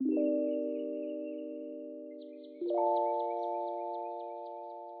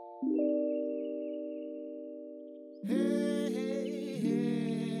Hi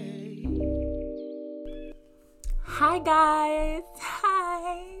guys,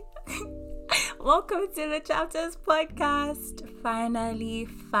 hi. Welcome to the Chapters podcast. Finally,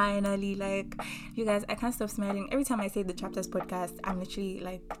 like, you guys, I can't stop smiling. Every time I say the Chapters podcast, I'm literally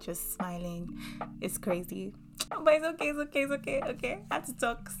like just smiling. It's crazy. But it's okay. I have to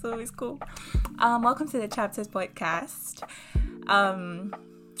talk, so it's cool. Welcome to the Chapters podcast.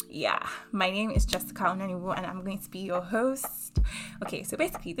 My name is Jessica Onaniwu, and I'm going to be your host. Okay, so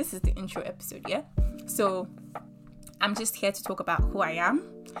basically this is the intro episode, yeah? So I'm just here to talk about who I am,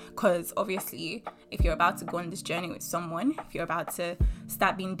 because obviously if you're about to go on this journey with someone, if you're about to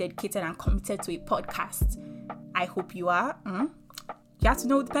start being dedicated and committed to a podcast, I hope you are, you have to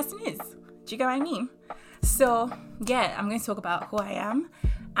know who the person is. Do you get what I mean? So yeah, I'm going to talk about who I am,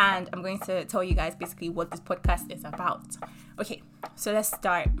 and I'm going to tell you guys basically what this podcast is about. Okay, so let's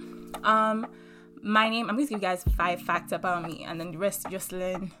start. My name, I'm going to give you guys 5 facts about me, and then the rest just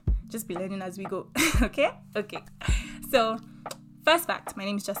be learning as we go. Okay. So first fact, my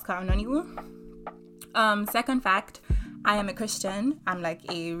name is Jessica Onaniwu. Second fact, I am a Christian. I'm like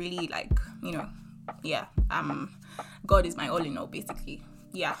a really God is my all in all, basically.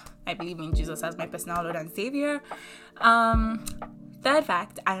 Yeah, I believe in Jesus as my personal Lord and Savior. Third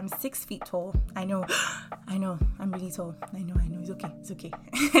fact, I am 6 feet tall. I know, I'm really tall. I know, it's okay.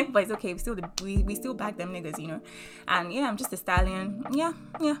 But it's okay, we still back them niggas, you know. And yeah, I'm just a stallion. Yeah,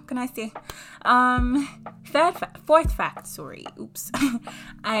 can I say? Fourth fact,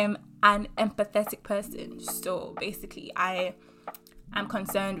 I'm an empathetic person. So basically, I am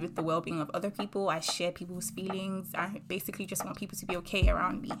concerned with the well-being of other people. I share people's feelings. I basically just want people to be okay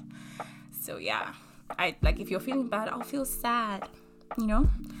around me. So yeah, if you're feeling bad, I'll feel sad, you know?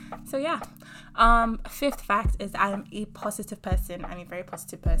 So yeah. Fifth fact is I'm a positive person. I'm a very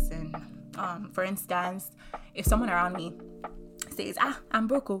positive person. For instance, if someone around me says, I'm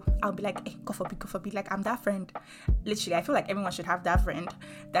broke, I'll be like, hey, go for be like, I'm that friend. Literally, I feel like everyone should have that friend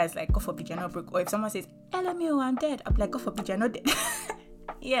that's like, go for you're not broke. Or if someone says, LMAO, I'm dead, I'll be like, go for you're not dead.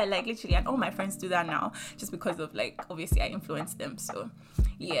 Yeah, like literally, and all my friends do that now just because of obviously I influence them. So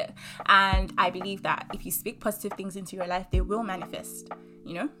yeah, and I believe that if you speak positive things into your life, they will manifest,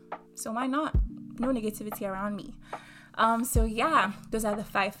 you know? So why not? No negativity around me. So yeah, those are the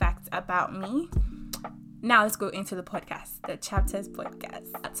 5 facts about me. Now let's go into the podcast, the Chapters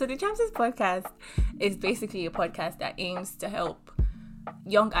podcast. So the Chapters podcast is basically a podcast that aims to help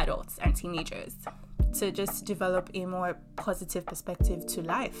young adults and teenagers to just develop a more positive perspective to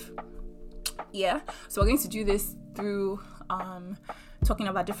life. Yeah, so we're going to do this through talking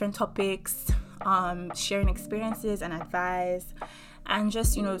about different topics, sharing experiences and advice, and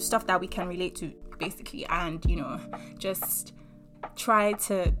just, stuff that we can relate to, basically, and, just try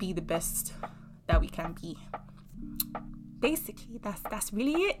to be the best that we can be. Basically, that's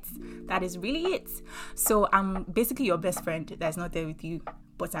really it. That is really it. So I'm basically your best friend that's not there with you,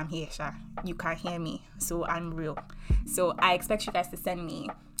 but I'm here, Sha. You can't hear me, so I'm real. So I expect you guys to send me.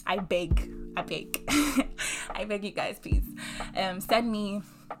 I beg. I beg you guys, please. Send me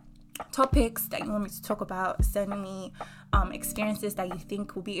topics that you want me to talk about. Send me experiences that you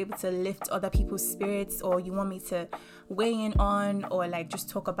think will be able to lift other people's spirits, or you want me to weigh in on, or just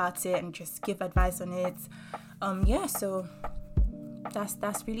talk about it and just give advice on it. So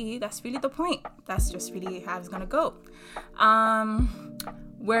that's really the point. That's just really how it's gonna go. I'm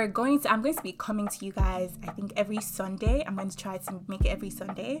going to be coming to you guys, I think, every Sunday. I'm going to try to make it every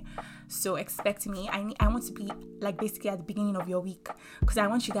Sunday, so expect me. I want to be basically at the beginning of your week, because I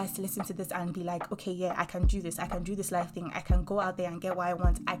want you guys to listen to this and be like, okay, yeah, I can do this life thing. I can go out there and get what I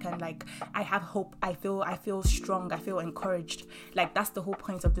want. I can I have hope. I feel strong. I feel encouraged. That's the whole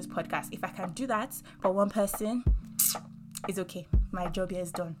point of this podcast. If I can do that for one person, it's okay. My job here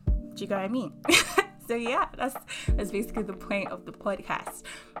is done. Do you get what I mean? So yeah, that's basically the point of the podcast.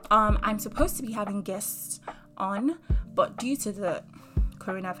 I'm supposed to be having guests on, but due to the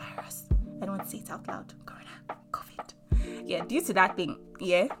coronavirus, I don't want to say it out loud. COVID. Yeah, due to that thing,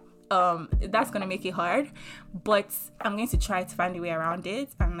 yeah, that's gonna make it hard. But I'm going to try to find a way around it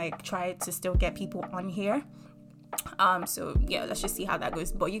and try to still get people on here. So yeah, let's just see how that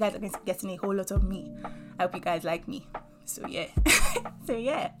goes. But you guys are going to be getting a whole lot of me. I hope you guys like me. So yeah.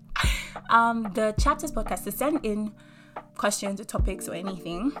 The Chapters podcast, to send in questions or topics or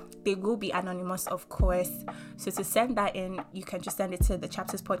anything, they will be anonymous, of course. So to send that in, you can just send it to the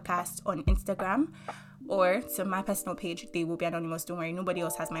Chapters podcast on Instagram, or to my personal page. They will be anonymous, don't worry, nobody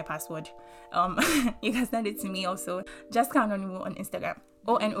else has my password. You can send it to me also, Jessica Onaniwu on Instagram,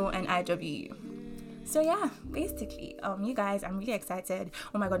 ONONIW. So yeah, basically, you guys, I'm really excited.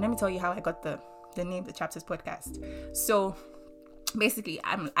 Oh my god, let me tell you how I got the name, the Chapters podcast. So basically,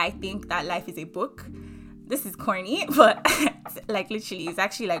 I think that life is a book. This is corny, but like literally, it's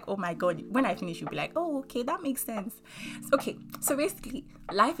actually like, oh my god, when I finish, you'll be like, oh, okay, that makes sense. So basically,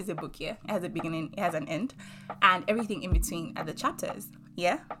 life is a book, yeah? It has a beginning, it has an end, and everything in between are the chapters,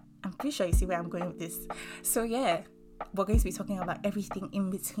 yeah? I'm pretty sure you see where I'm going with this. So yeah, we're going to be talking about everything in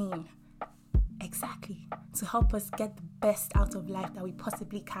between. Exactly. To help us get the best out of life that we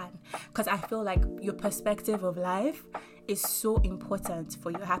possibly can. Because I feel like your perspective of life is so important for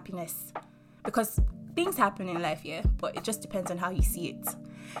your happiness. Because things happen in life, yeah, but it just depends on how you see it.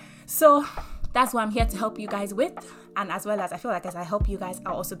 So that's what I'm here to help you guys with. And as well as I feel like as I help you guys,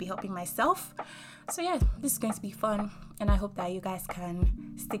 I'll also be helping myself. So yeah, this is going to be fun. And I hope that you guys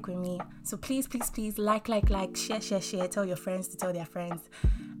can stick with me. So please, like, share, tell your friends to tell their friends.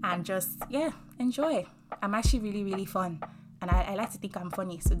 And just, yeah, enjoy. I'm actually really, really fun. And I like to think I'm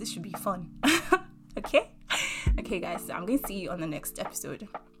funny. So this should be fun. Okay? Okay, guys. So I'm going to see you on the next episode.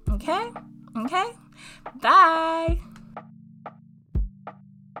 Okay? Bye.